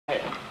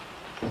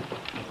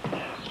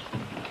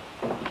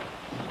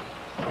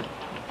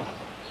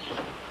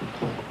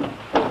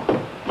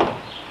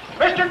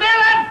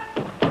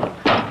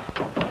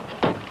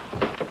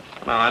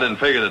didn't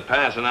figure that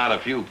passing out a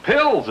few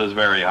pills is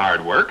very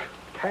hard work.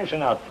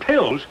 Passing out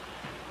pills?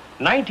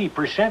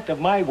 90% of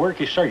my work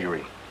is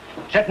surgery.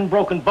 Setting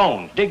broken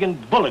bones, digging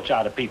bullets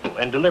out of people,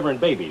 and delivering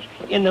babies.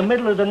 In the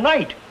middle of the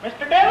night.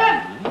 Mr.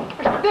 Dillon!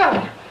 Mr.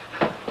 Dillon!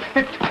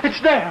 It's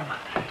them.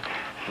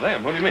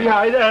 Them? What do you mean?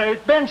 Yeah,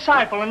 it's Ben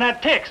Seifel and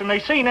that Tix, and they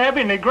seen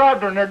Abby and they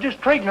grabbed her and they're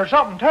just treating her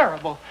something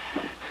terrible.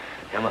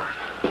 Come on.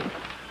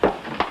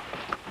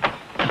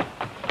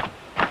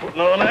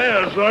 Putting on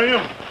airs, are you?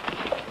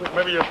 Think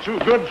maybe you're too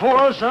good for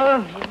us,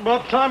 huh? It's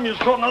about time you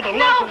taught another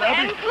lesson,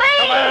 Abby. Ben, please!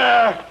 Come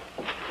here!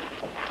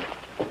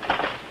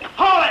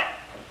 Hold it!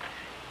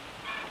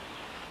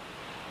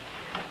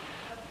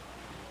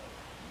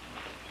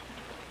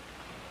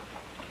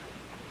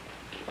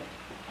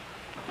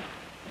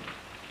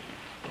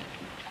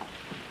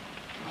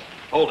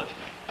 Hold it.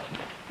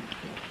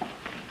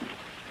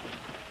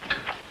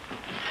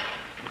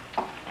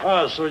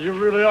 Ah, so you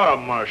really are a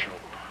marshal.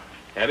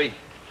 Abby,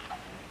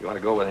 you want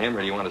to go with him,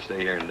 or do you want to stay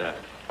here and die?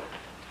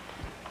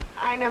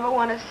 I never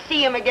want to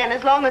see him again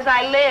as long as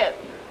I live.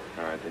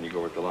 All right, then you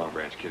go with the Long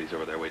Branch. Kitty's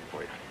over there waiting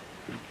for you.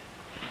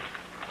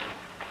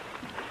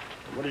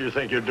 What do you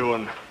think you're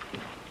doing?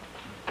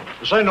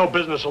 This ain't no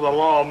business of the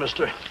law,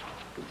 mister.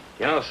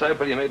 You know,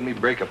 Seifel, you made me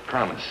break a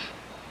promise.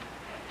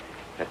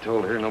 I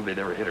told her nobody'd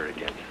ever hit her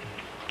again.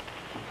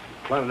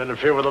 Planning to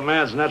interfere with a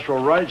man's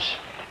natural rights?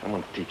 I'm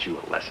going to teach you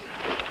a lesson.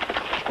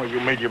 Well, you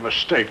made your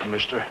mistake,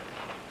 mister.